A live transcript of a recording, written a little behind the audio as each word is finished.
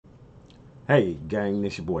Hey gang,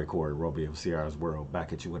 this your boy Corey Roby of CR's World,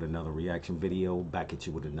 back at you with another reaction video, back at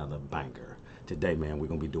you with another banger. Today, man, we're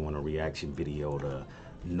gonna be doing a reaction video to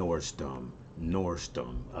NOISESTORM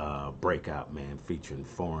Breakout, man, featuring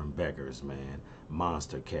Foreign Beggars, man,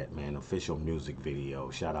 Monstercat, man, official music video.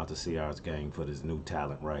 Shout out to CR's gang for this new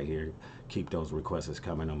talent right here. Keep those requests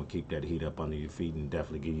coming. I'm gonna keep that heat up under your feet and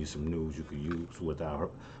definitely give you some news you can use.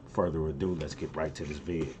 Without further ado, let's get right to this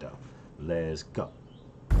vid though. Let's go.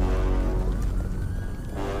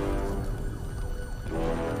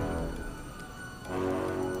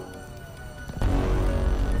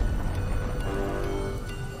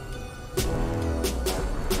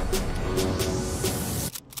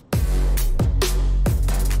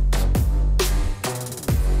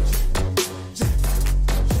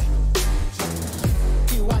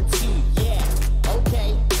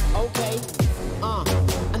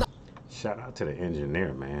 Shout out to the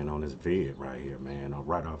engineer, man, on this vid right here, man.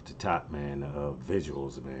 Right off the top, man,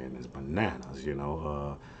 visuals, man, is bananas, you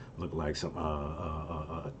know. Look like some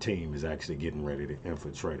a team is actually getting ready to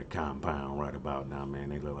infiltrate a compound right about now, man.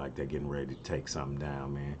 They look like they're getting ready to take something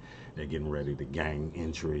down, man. They're getting ready to gang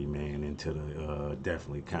entry, man, into the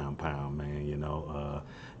definitely compound, man, you know.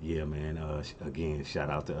 Yeah, man, again,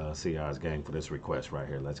 shout out to CR's gang for this request right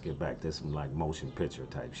here. Let's get back to some like motion picture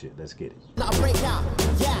type shit. Let's get it. Not a breakout,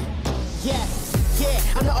 yeah,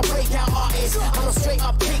 I'm not a breakout artist. I'm a straight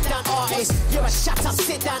up takedown artist. You're a shut up,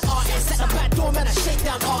 sit down artist. Set the back door, man, a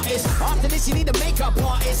shakedown artist. After this, you need a makeup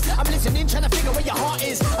artist. I'm listening, trying to figure where your heart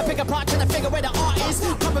is. I pick apart, trying to figure where the art is.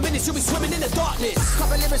 Couple minutes, you'll be swimming in the darkness.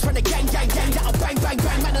 Couple lyrics from the gang, that'll bang, bang,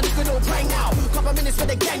 bang. Man, I look at all bang now. Couple minutes for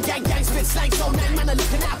the gang, spit slang so man, man, I'm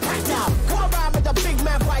looking at a pack down. Come around with the big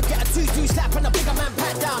man vibe, get a 2-2 slap and a bigger man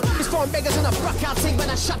pat down. It's Foreign Beggars and a breakout thing when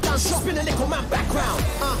I shut down shop in a little man background.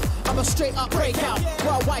 I'm a straight up breakout.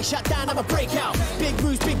 Worldwide shut down, I'm a breakout. Big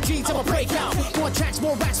moves, big G's, I'm a breakout. More tracks,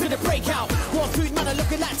 more racks for the breakout. More food, man, I'm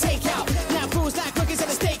looking like takeout. Now fools like cookies and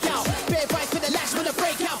a stakeout. Bare bites for the lash with a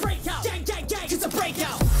breakout. Gang, it's a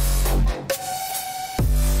breakout.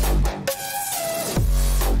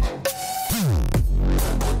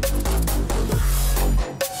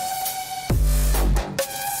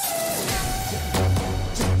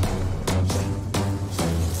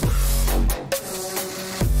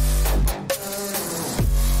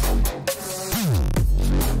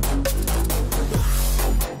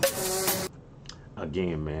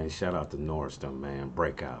 Again, man, shout out to NOISESTORM, man,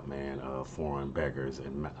 Breakout, man, Foreign Beggars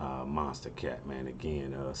and Monstercat, man.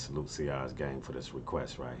 Again, salute CR's gang for this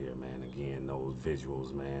request right here, man. Again, those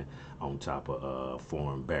visuals, man, on top of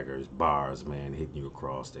Foreign Beggars, bars, man, hitting you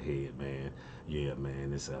across the head, man. Yeah,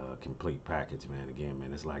 man, it's a complete package, man. Again,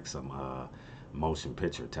 man, it's like some motion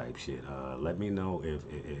picture type shit. Let me know if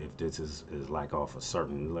this is like off a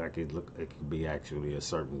certain, like it could be actually a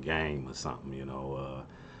certain game or something, you know.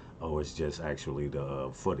 Oh, it's just actually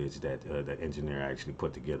the footage that the engineer actually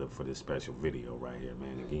put together for this special video right here,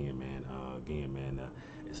 man. Again, man,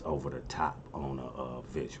 it's over the top on the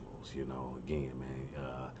visuals, you know. Again, man,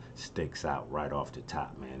 sticks out right off the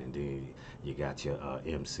top, man. And then you got your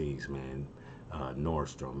MCs, man,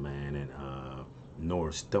 NOISESTORM, man, and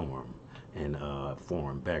NOISESTORM and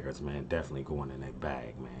Foreign Beggars, man, definitely going in their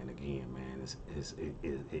bag, man. Again, man,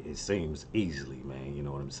 it seems easily, man, you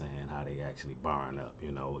know what I'm saying, how they actually barring up,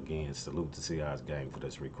 you know. Again, salute to CR's gang for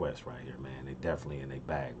this request right here, man. They definitely in their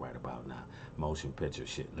bag right about now. Motion picture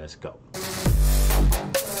shit, let's go.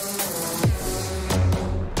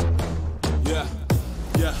 Yeah.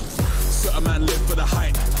 Certain man live for the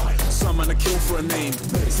hype. Some man a kill for a name.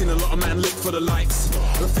 Seen a lot of man live for the likes.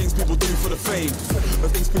 The things people do for the fame. The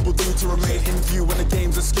things people do to remain in view when the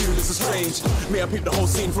games are skewed. It's a strange. Me, I peep the whole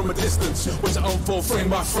scene from a distance. Watch it unfold frame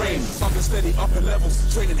by frame. Up and steady, up in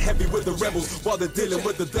levels. Training heavy with the rebels while they're dealing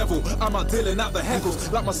with the devil. I'm out dealing out the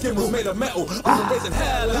heckles like my skin was made of metal. I'm raising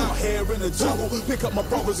hell out here in the jungle. Pick up my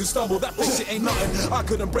brothers who stumble. That shit ain't nothing. I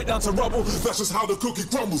couldn't break down to rubble. That's just how the cookie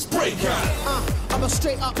crumbles. Breakout. I'm a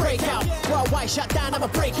straight up breakout. Worldwide shut down, I'm a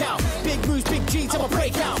breakout. Big moves, big G's, I'm a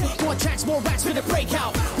breakout. More tracks, more racks for the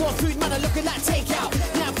breakout. More food, man, I'm looking like takeout.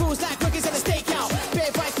 Now fools like cookies and a stakeout.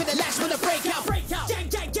 Bare bites for the lash with a breakout.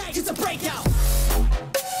 Gang, it's a breakout.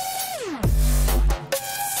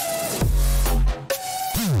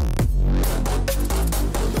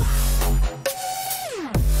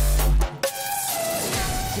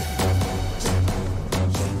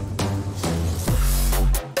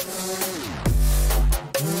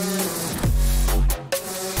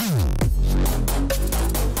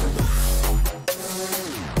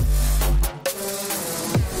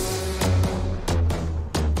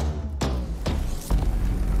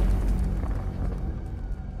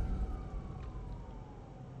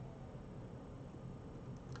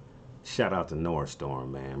 shout out to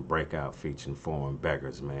NOISESTORM, man. Breakout featuring Foreign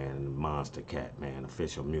Beggars, man. And Monstercat, man.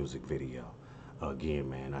 Official music video. Again,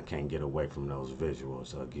 man, I can't get away from those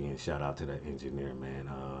visuals. Again, shout out to the engineer, man.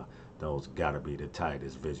 Those gotta be the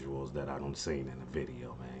tightest visuals that I don't seen in a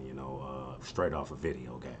video, man. You know, straight off a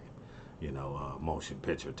video game. You know, motion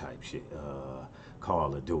picture type shit,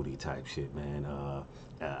 Call of Duty type shit, man.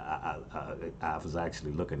 I was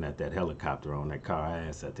actually looking at that helicopter on that car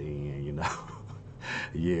ass at the end, you know.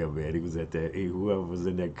 Yeah, man, he was at that. Whoever was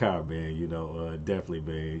in that car, man, you know, definitely,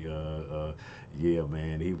 man. Yeah,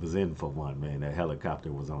 man, he was in for one, man. That helicopter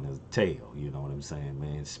was on his tail. You know what I'm saying,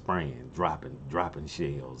 man? Spraying, dropping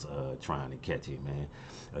shells, trying to catch him, man.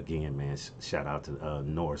 Again, man, shout out to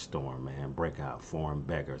NOISESTORM, man. Breakout, Foreign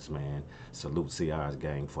Beggars, man. Salute CR's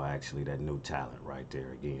gang for actually that new talent right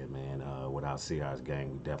there. Again, man. Without CR's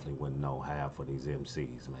gang, we definitely wouldn't know half of these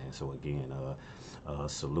MCs, man. So again,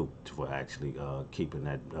 salute for actually keeping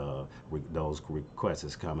that those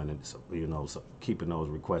requests coming, and you know, so keeping those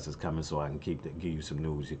requests coming, so I can give you some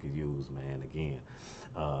news you could use, man. Again,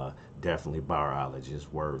 definitely biologists,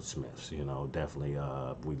 wordsmiths, you know, definitely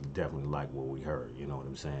we definitely like what we heard, you know what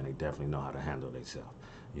I'm saying. They definitely know how to handle themselves,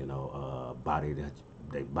 you know.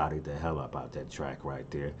 They bodied the hell up out that track right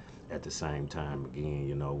there. At the same time, again,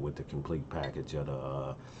 you know, with the complete package of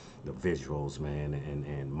the visuals, man,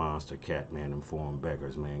 and Monstercat, man, and Foreign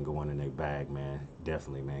Beggars, man, going in their bag, man.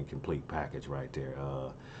 Definitely, man, complete package right there.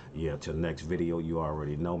 Yeah, till next video, you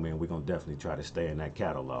already know, man, we're going to definitely try to stay in that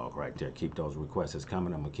catalog right there. Keep those requests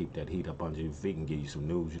coming. I'm going to keep that heat up under your feet and give you some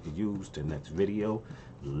news you can use. Till next video,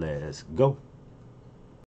 let's go.